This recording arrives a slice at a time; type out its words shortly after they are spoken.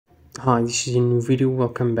Hi, this is a new video.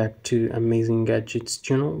 Welcome back to Amazing Gadgets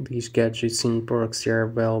channel. These gadgets and products are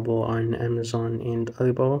available on Amazon and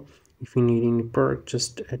Alibaba. If you need any product,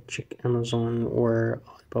 just check Amazon or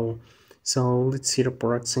Alibaba. So let's see the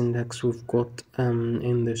products index we've got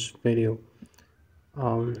in this video.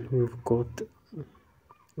 We've got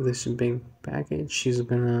this big package. She's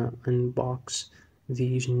gonna unbox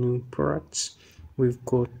these new products. We've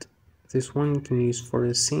got this one you can use for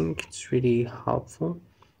the sink. It's really helpful.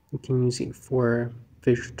 You can use it for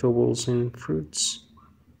vegetables and fruits.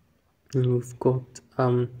 And we've got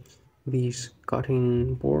these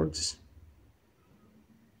cutting boards.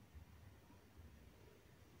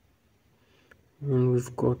 And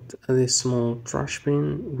we've got this small trash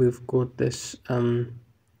bin. We've got this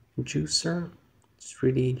juicer. It's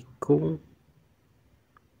really cool.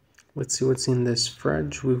 Let's see what's in this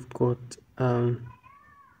fridge. We've got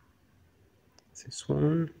this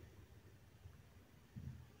one.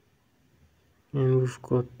 And we've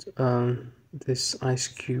got this ice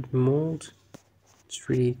cube mold. It's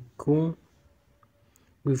really cool.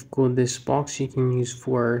 We've got this box you can use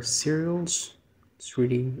for cereals. It's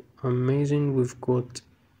really amazing. We've got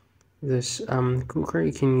this cooker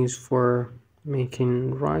you can use for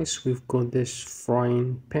making rice. We've got this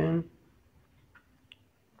frying pan.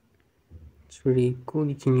 It's really cool.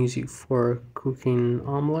 You can use it for cooking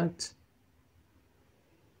omelette.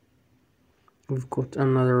 We've got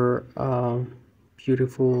another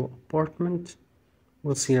beautiful apartment.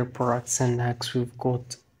 We'll see our products and next we've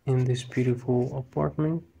got in this beautiful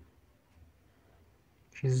apartment.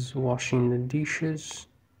 She's washing the dishes.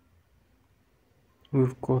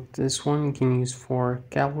 We've got this one you can use for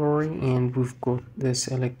cavalry, and we've got this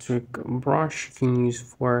electric brush you can use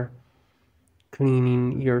for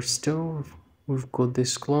cleaning your stove. We've got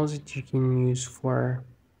this closet you can use for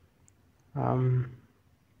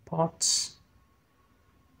pots.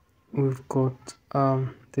 We've got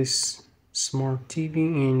this smart TV,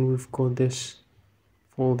 and we've got this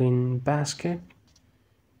folding basket.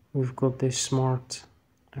 We've got this smart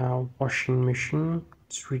washing machine.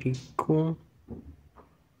 It's really cool.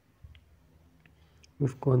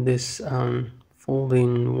 We've got this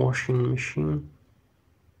folding washing machine.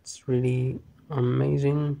 It's really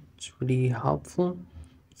amazing. It's really helpful.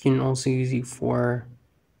 You can also use it for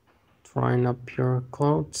drying up your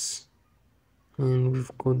clothes. And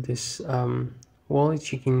we've got this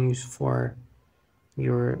wallet you can use for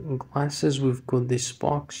your glasses. We've got this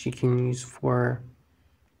box you can use for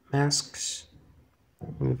masks.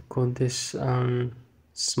 We've got this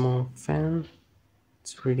small fan.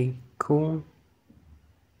 It's really cool.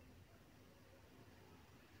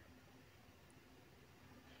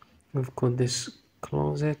 We've got this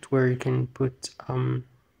closet where you can put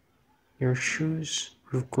your shoes.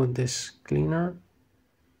 We've got this cleaner.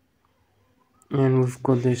 And we've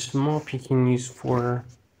got this mop you can use for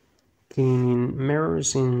cleaning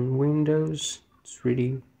mirrors and windows. It's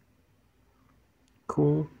really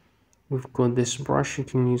cool. We've got this brush you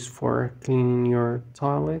can use for cleaning your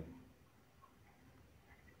toilet.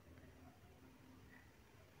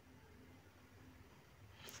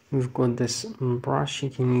 We've got this brush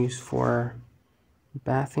you can use for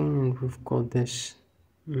bathing, and we've got this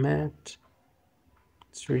mat.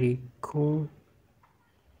 It's really cool.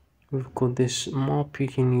 We've got this mop you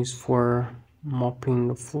can use for mopping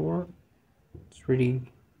the floor. It's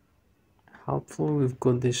really helpful. We've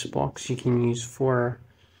got this box you can use for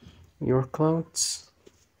your clothes,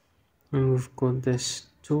 and we've got this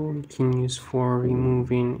tool you can use for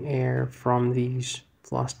removing air from these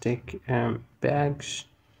plastic bags.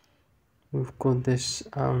 We've got this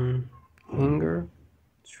hanger.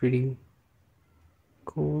 It's really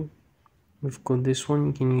cool. We've got this one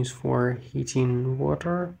you can use for heating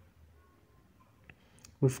water.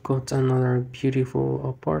 We've got another beautiful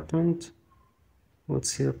apartment.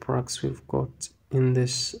 Let's see the products we've got in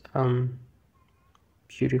this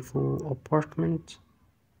beautiful apartment.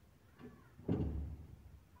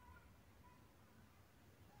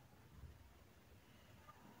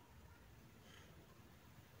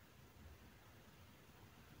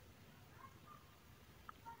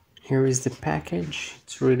 Here is the package.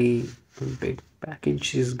 It's really a big package.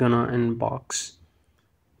 She's gonna unbox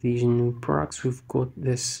these new products. We've got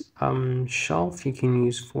this shelf you can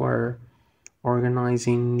use for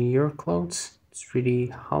organizing your clothes. It's really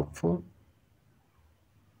helpful.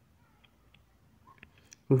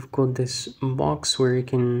 We've got this box where you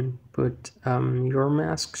can put your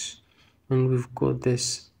masks, and we've got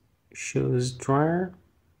this shoes dryer.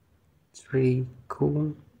 It's really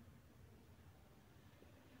cool.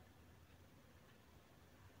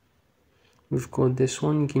 We've got this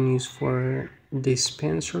one you can use for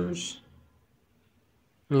dispensers,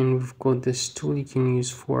 And we've got this tool you can use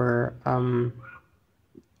for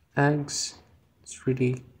eggs. It's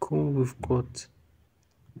really cool. We've got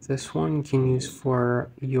this one you can use for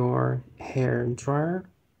your hair dryer.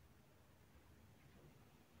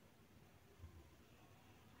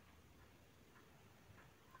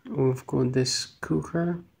 We've got this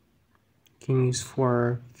cooker you can use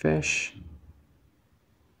for fish.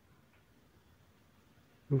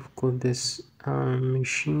 We've got this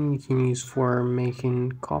machine you can use for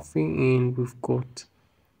making coffee, and we've got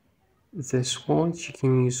this watch you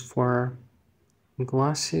can use for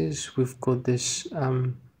glasses. We've got this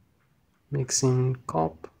mixing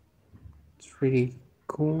cup. It's really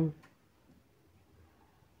cool.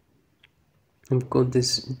 We've got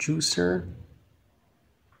this juicer,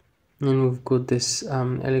 and we've got this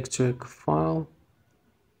electric file.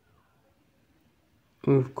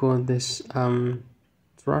 We've got this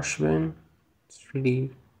trash bin. It's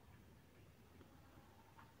really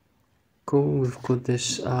cool. We've got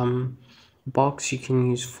this box you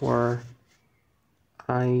can use for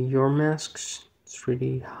your masks. It's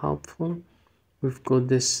really helpful. We've got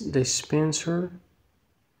this dispenser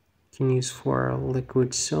you can use for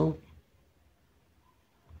liquid soap.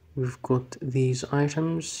 We've got these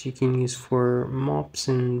items you can use for mops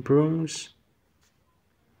and brooms.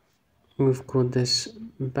 We've got this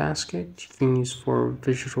basket you can use for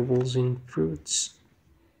vegetables and fruits.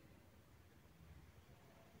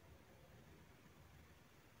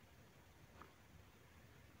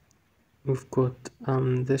 We've got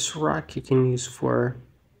this rack you can use for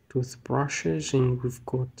toothbrushes, and we've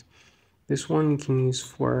got this one you can use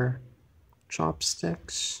for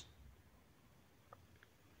chopsticks.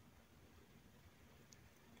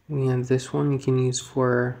 We have this one you can use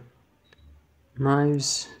for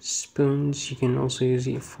knives, spoons. You can also use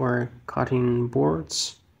it for cutting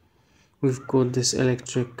boards. We've got this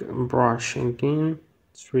electric brush again.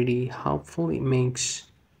 It's really helpful. It makes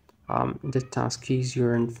the task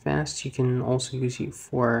easier and fast. You can also use it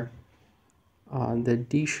for the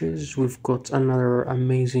dishes. We've got another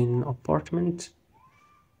amazing apartment.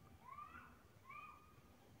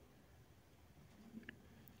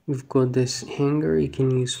 We've got this hanger you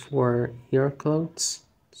can use for your clothes.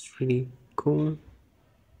 It's really cool.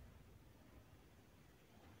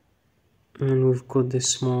 And we've got this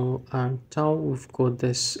small towel. We've got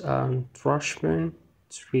this trash bin.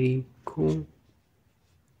 It's really cool.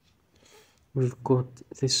 We've got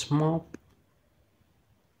this mop.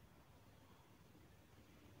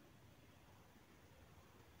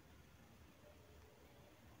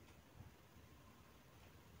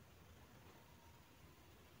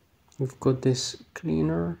 We've got this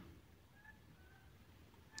cleaner.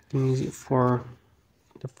 You can use it for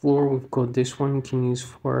the floor. We've got this one you can use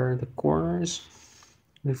for the corners.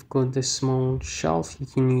 We've got this small shelf you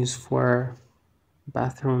can use for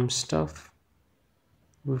bathroom stuff.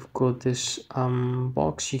 We've got this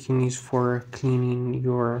box you can use for cleaning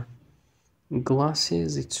your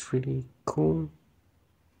glasses. It's really cool.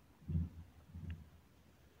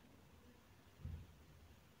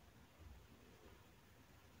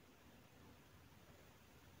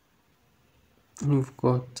 We've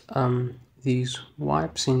got these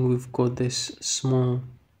wipes, and we've got this small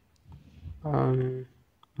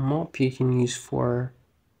mop you can use for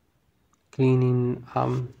cleaning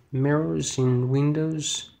mirrors in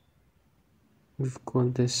windows. We've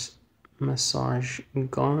got this massage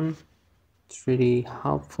gun. It's really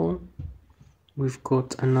helpful. We've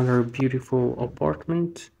got another beautiful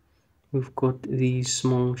apartment. We've got these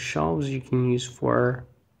small shelves you can use for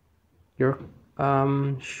your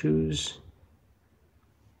shoes.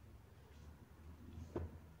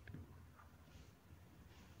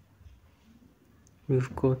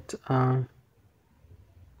 We've got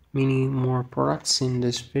many more products in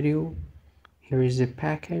this video. Here is the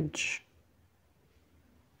package.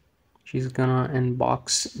 She's gonna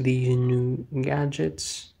unbox these new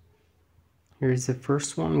gadgets. Here's the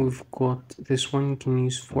first one. We've got this one you can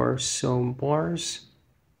use for soap bars.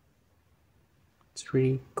 It's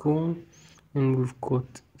really cool. And we've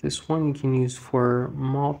got this one you can use for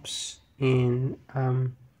mops and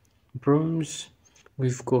brooms.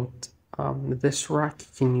 We've got this rack you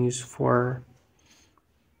can use for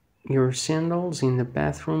your sandals in the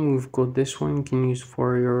bathroom. We've got this one you can use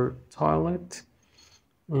for your toilet,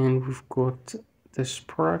 and we've got this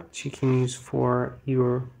product you can use for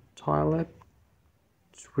your toilet.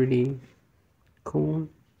 It's really cool.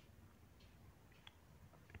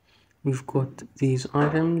 We've got these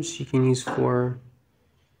items you can use for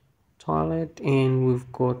toilet, and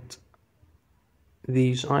we've got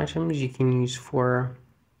these items you can use for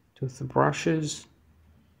toothbrushes.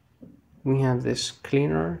 We have this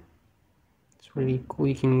cleaner. It's It's really cool.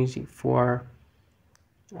 You can use it for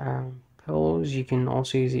pillows. You can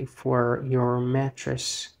also use it for your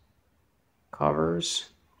mattress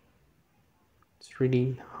covers. It's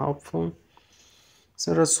really helpful.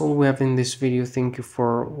 So that's all we have in this video. Thank you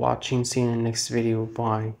for watching. See you in the next video.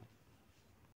 Bye.